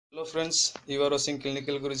Hello friends, you are watching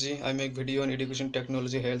Clinical Guruji. I make video on education,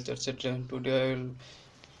 technology, health, etc. Today I will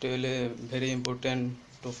tell a very important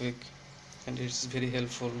topic and it's very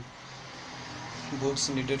helpful. Books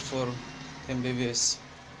needed for MBBS.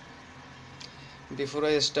 Before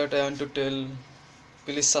I start, I want to tell,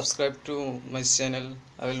 please subscribe to my channel.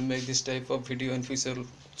 I will make this type of video in future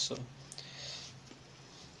also.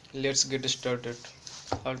 Let's get started.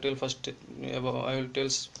 I will tell first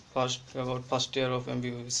about first year of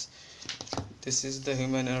MBBS. This is the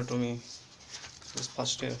human anatomy. This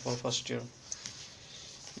first year.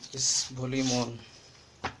 This volume 1.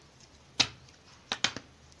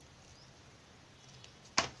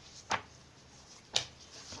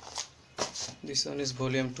 This one is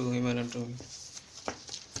volume 2, human anatomy.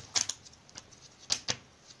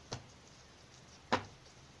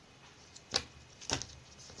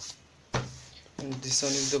 And this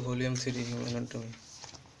one is the volume 3, human anatomy.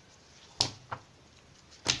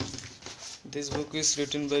 This book is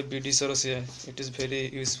written by B.D. Sarasiya. It is very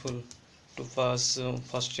useful to pass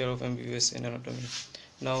first year of MBBS in anatomy.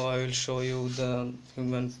 Now I will show you the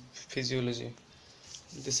human physiology.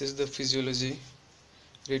 This is the physiology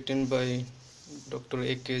written by Dr.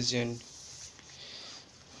 A.K. Jain.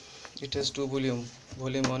 It has two volumes,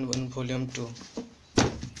 volume 1 and volume 2.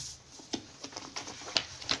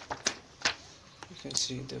 You can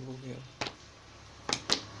see the book here.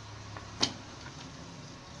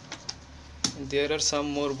 There are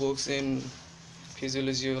some more books in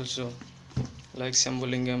physiology also, like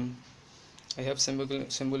Sambolingam. I have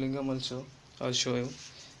Sambolingam also, I'll show you.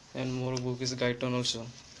 And more book is Guyton also.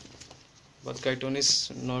 But Guyton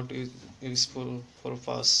is not useful for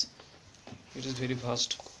pass. It is very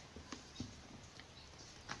vast.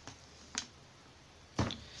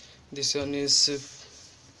 This one is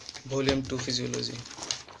volume 2 physiology.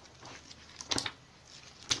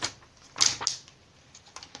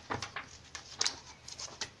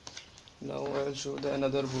 Now I will show the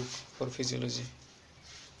another book for physiology.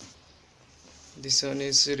 This one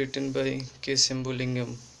is written by K.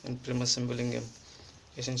 Sambolingam and Prema Sambolingam,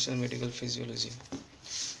 Essential Medical Physiology.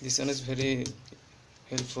 This one is very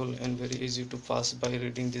helpful and very easy to pass by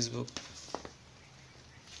reading this book.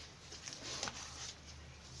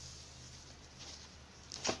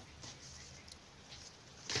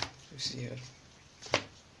 You see here.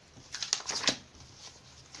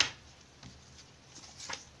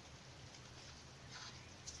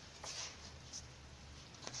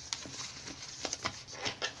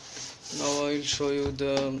 Now I will show you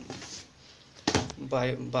the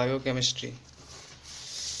biochemistry.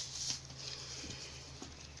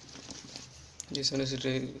 This one is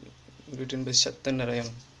written by Satya Narayan.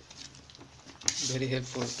 Very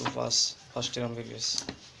helpful to pass first year MBBS.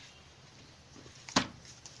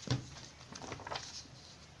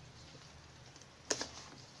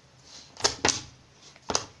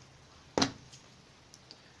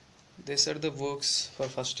 These are the books for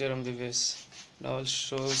first year MBBS. Now I'll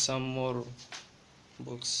show some more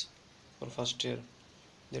books for first year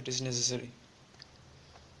that is necessary.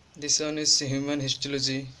 This one is Human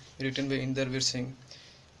Histology written by Inderbir Singh.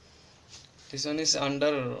 This one is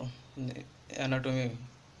under anatomy.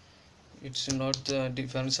 It's not the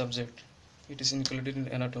different subject. It is included in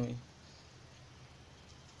anatomy.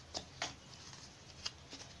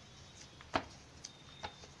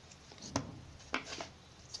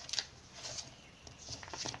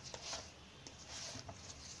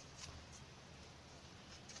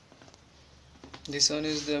 This one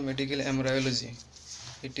is the medical embryology.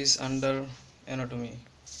 It is under anatomy.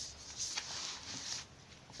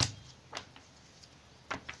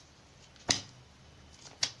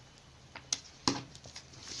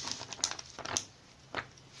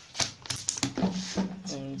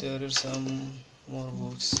 And there are some more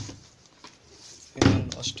books in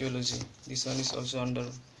osteology. This one is also under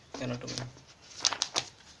anatomy.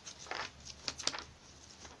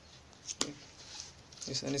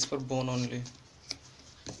 This one is for bone only.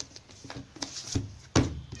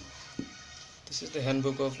 This is the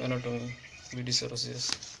handbook of anatomy, B.D. Sarasiya.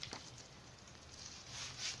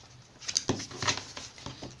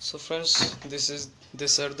 So friends,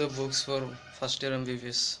 these are the books for first year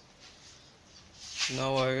MBBS.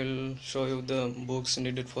 Now I will show you the books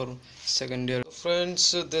needed for second year.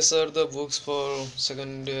 Friends, these are the books for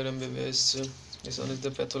second year MBBS. This one is the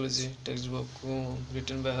Pathology Textbook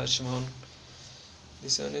written by Harshman.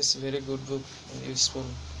 This one is very good book and useful.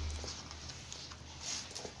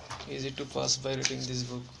 Easy to pass by reading this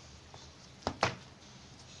book.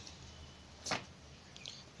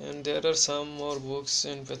 And there are some more books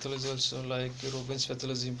in pathology also, like Robin's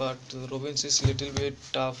Pathology, but Robin's is little bit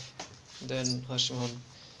tough than Harshman.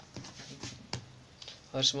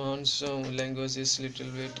 Harshman's language is little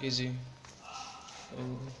bit easy.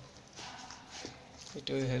 It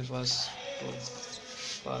will help us to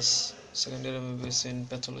pass second year MBBS in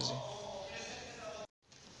pathology.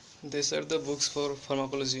 These are the books for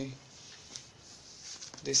pharmacology.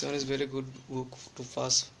 This one is very good book to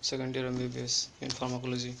pass second year MBBS in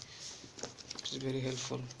pharmacology. It is very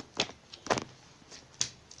helpful.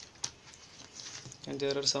 And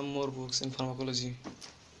there are some more books in pharmacology.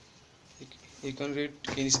 You can read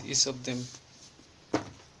each of them.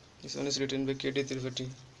 This one is written by K.D. Tripathi.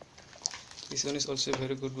 This one is also a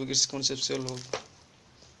very good book. It's conceptual book.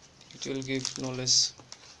 It will give knowledge.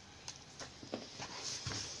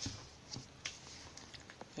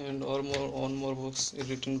 And one more books is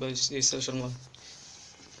written by Isha Sharma.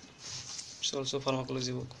 It's also a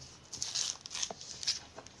pharmacology book.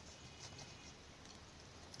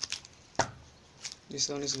 This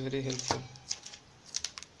one is very helpful.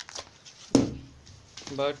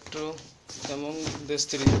 But among these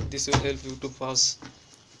three, this will help you to pass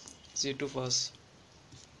G2 pass.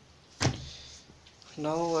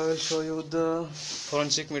 Now I will show you the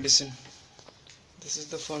forensic medicine. This is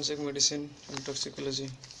the forensic medicine and toxicology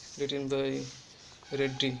written by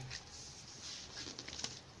Reddy.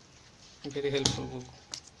 Very helpful book.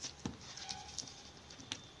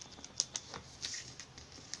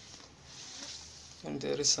 And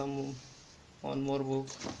there is one more book.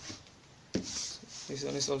 This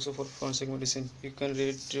one is also for forensic medicine. You can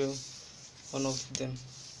read one of them.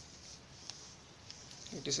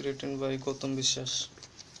 It is written by Gautam Vishwas.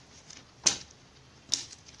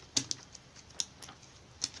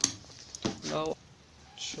 Now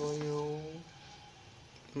show you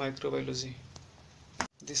microbiology.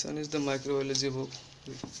 This one is the microbiology book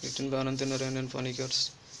written by Anant Narayan and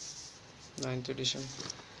Panikars, 9th edition.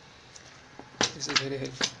 This is very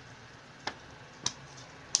helpful.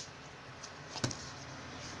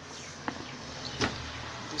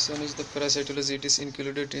 This one is the parasitology. It is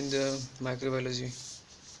included in the microbiology,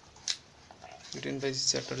 written by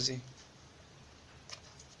Chatterjee.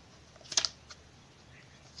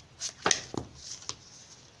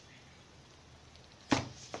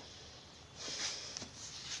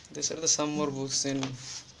 These are the some more books in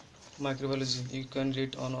microbiology. You can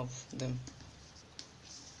read one of them.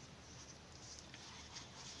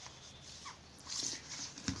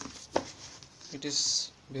 It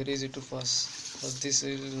is very easy to pass. But this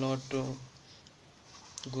is not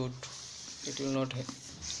good. It will not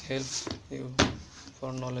help you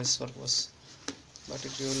for knowledge purpose, but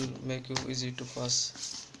it will make you easy to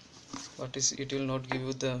pass. But it will not give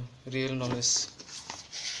you the real knowledge.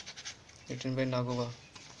 Written by Nagova.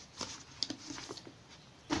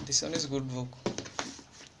 This one is good book.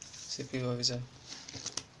 CP Vavija.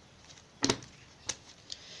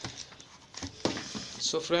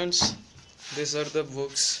 So friends, these are the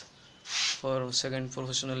books for second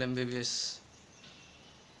professional MBBS.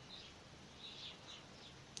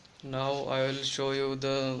 Now I will show you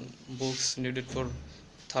the books needed for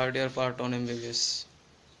third year part on MBBS.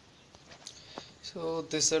 So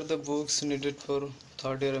these are the books needed for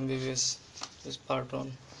third year MBBS. This part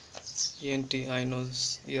on ENT, eye,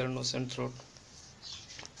 nose, ear, nose and throat.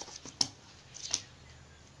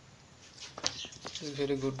 It is a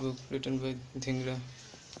very good book written by Dhingra.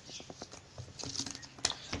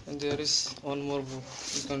 And there is one more book.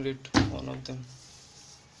 You can read one of them.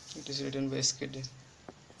 It is written by SKD.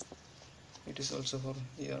 It is also for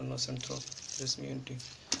ear, nose and throat. This ENT.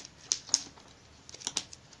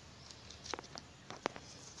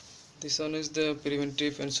 This one is the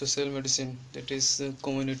preventive and social medicine. That is the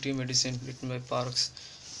community medicine written by Parks.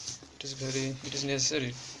 It is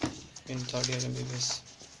necessary in third year MBBS.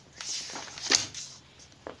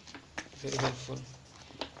 Very helpful.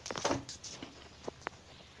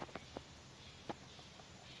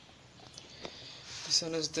 This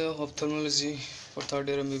one is the ophthalmology for third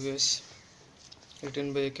year MBBS,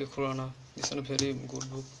 written by A.K. Khurana. This one is a very good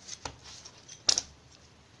book.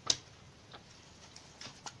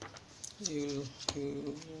 You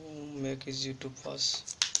make easy to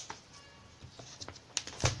pass.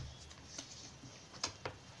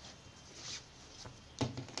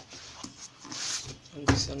 And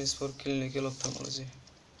this one is for clinical ophthalmology.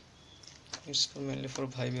 It's mainly for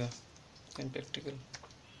Viva and practical.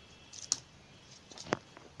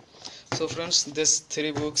 So friends, these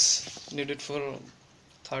three books needed for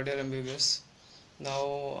third year MBBS.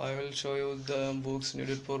 Now I will show you the books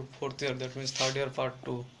needed for fourth year, that means third year part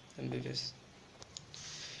 2 MBBS.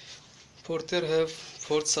 Fourth year have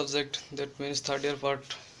fourth subject, that means third year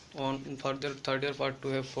part 1, third year part 2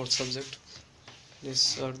 have fourth subject.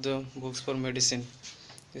 These are the books for medicine.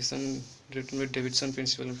 This one written by Davidson,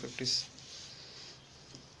 Principle and Practice.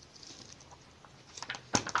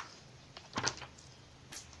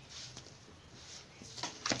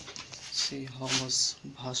 see how much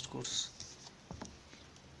vast course.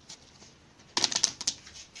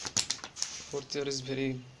 Fourth year is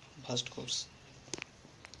very vast course.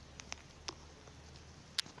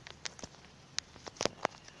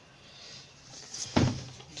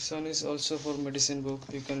 This one is also for medicine book.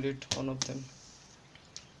 You can read one of them.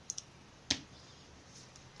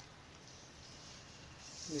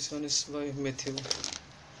 This one is by Matthew.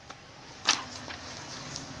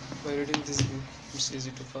 By reading this book, it's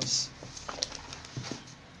easy to pass.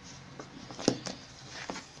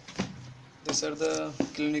 These are the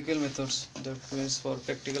clinical methods, that means for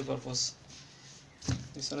practical purpose.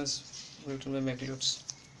 This one is written by McLeod's.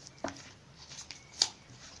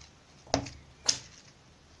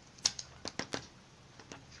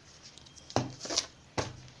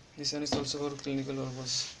 This one is also for clinical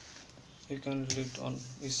purpose. You can read on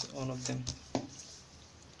is one of them.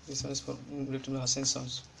 This one is for written by Hassan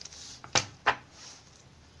Sons.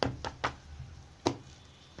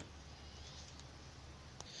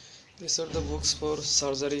 These are the books for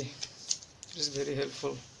surgery. It is very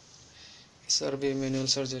helpful. Survey manual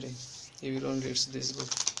surgery. Everyone reads this book.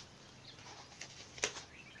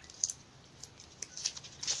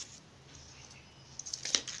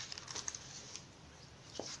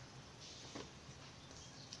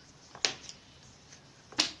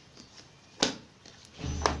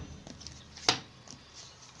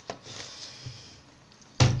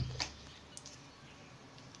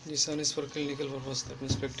 This one is for clinical purpose, that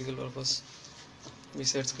means practical purpose.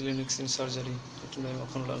 Besides clinics in surgery, written by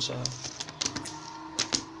Makhanlal Shah.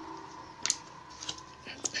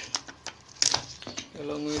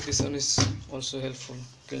 Along with this one is also helpful,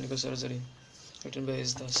 clinical surgery, written by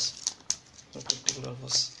India.These, for practical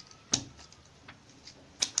purpose.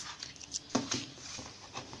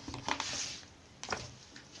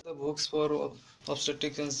 The books for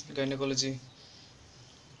obstetrics and gynecology.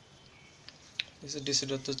 This is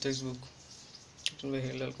Dr. Textbook, written by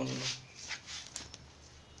Hilal Konolo.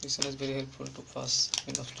 This one is very helpful to pass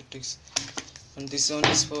in obstetrics. And this one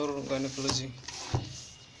is for gynecology,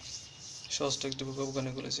 Shaw's Textbook of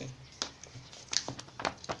Gynecology.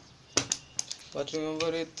 But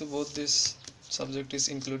remember it, both this subject is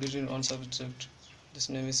included in one subject. This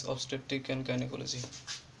name is obstetric and gynecology.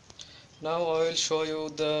 Now I will show you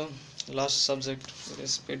the last subject, it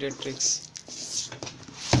is pediatrics.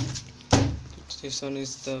 This one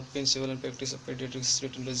is the principle and practice of pediatrics,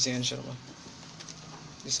 written by J.N. Sharma.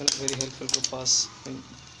 This one is very helpful to pass in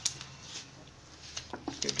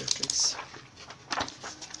pediatrics.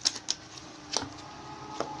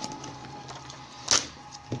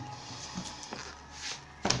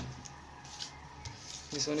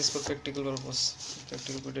 This one is for practical purpose,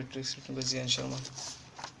 practical pediatrics, written by J.N. Sharma.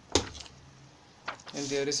 And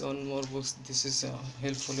there is one more books. This is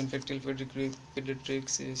helpful in practical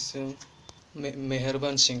pediatrics is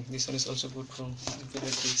Meherban Singh. This one is also good from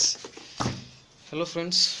pediatrics. Hello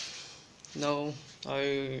friends, now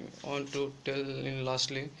I want to tell in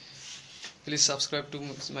lastly, please subscribe to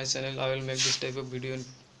my channel. I will make this type of video in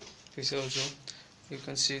future also. You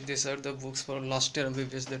can see these are the books for last year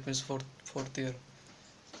MBBS, that means fourth year.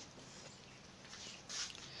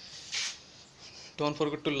 Don't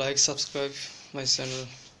forget to like, subscribe my channel.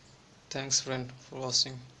 Thanks friend for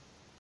watching.